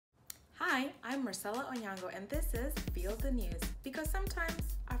I'm Marcella Onyango, and this is Feel the News. Because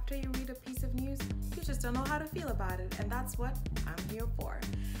sometimes after you read a piece of news, you just don't know how to feel about it, and that's what I'm here for.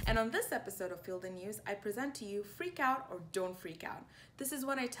 And on this episode of Feel the News, I present to you Freak Out or Don't Freak Out. This is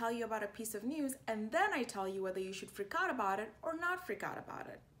when I tell you about a piece of news, and then I tell you whether you should freak out about it or not freak out about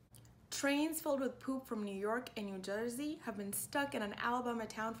it. Trains filled with poop from New York and New Jersey have been stuck in an Alabama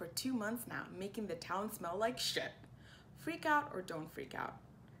town for 2 months now, making the town smell like shit. Freak out or don't freak out?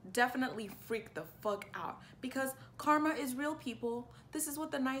 Definitely freak the fuck out, because karma is real, people. This is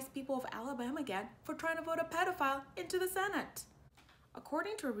what the nice people of Alabama get for trying to vote a pedophile into the Senate.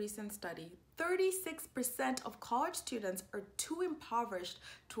 According to a recent study, 36% of college students are too impoverished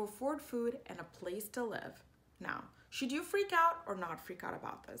to afford food and a place to live. Now, should you freak out or not freak out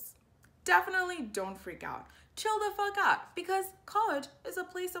about this? Definitely don't freak out. Chill the fuck out, because college is a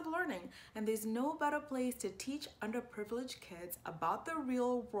place of learning, and there's no better place to teach underprivileged kids about the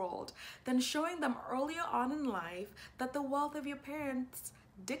real world than showing them earlier on in life that the wealth of your parents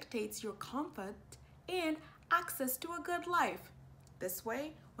dictates your comfort and access to a good life. This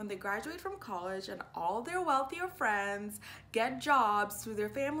way, when they graduate from college and all their wealthier friends get jobs through their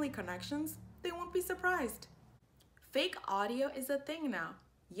family connections, they won't be surprised. Fake audio is a thing now.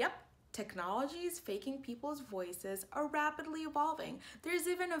 Yep. Technologies faking people's voices are rapidly evolving. There's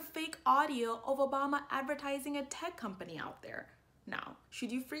even a fake audio of Obama advertising a tech company out there. Now,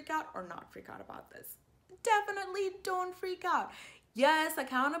 should you freak out or not freak out about this? Definitely don't freak out. Yes,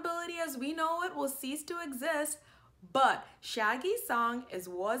 accountability as we know it will cease to exist, but Shaggy's song Is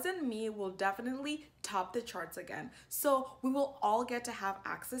Wasn't Me will definitely top the charts again. So we will all get to have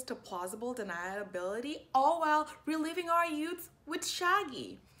access to plausible deniability, all while reliving our youths with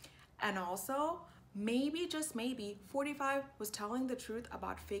Shaggy. And also, maybe, just maybe, 45 was telling the truth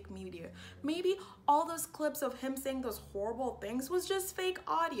about fake media. Maybe all those clips of him saying those horrible things was just fake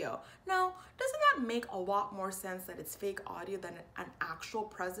audio. Now, doesn't that make a lot more sense that it's fake audio than an actual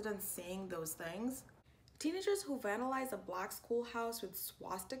president saying those things? Teenagers who vandalized a black schoolhouse with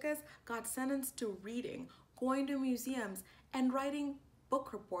swastikas got sentenced to reading, going to museums, and writing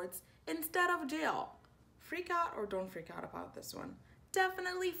book reports instead of jail. Freak out or don't freak out about this one?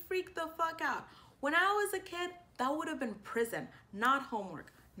 Definitely freak the fuck out. When I was a kid, that would have been prison, not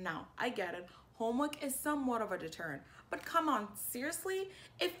homework. Now, I get it. Homework is somewhat of a deterrent. But come on, seriously?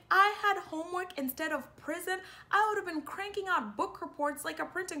 If I had homework instead of prison, I would have been cranking out book reports like a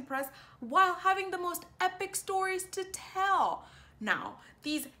printing press while having the most epic stories to tell. Now,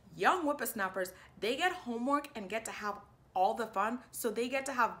 these young whippersnappers, they get homework and get to have all the fun, so they get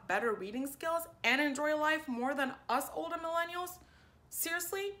to have better reading skills and enjoy life more than us older millennials?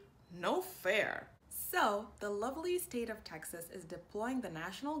 Seriously? No fair. So, the lovely state of Texas is deploying the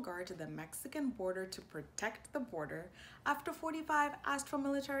National Guard to the Mexican border to protect the border after 45 asked for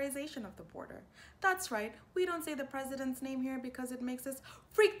militarization of the border. That's right, we don't say the president's name here because it makes us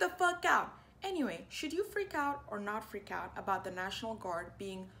freak the fuck out. Anyway, should you freak out or not freak out about the National Guard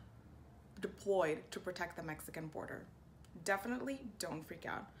being deployed to protect the Mexican border? Definitely don't freak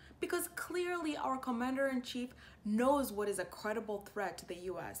out, because clearly our commander-in-chief knows what is a credible threat to the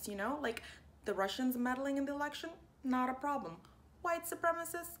US, you know? Like the Russians meddling in the election, not a problem. White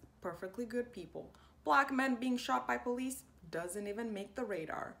supremacists, perfectly good people. Black men being shot by police, doesn't even make the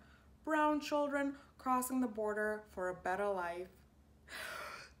radar. Brown children crossing the border for a better life.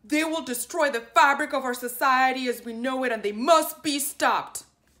 They will destroy the fabric of our society as we know it, and they must be stopped.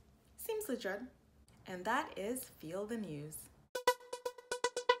 Seems legit. And that is Feel the News.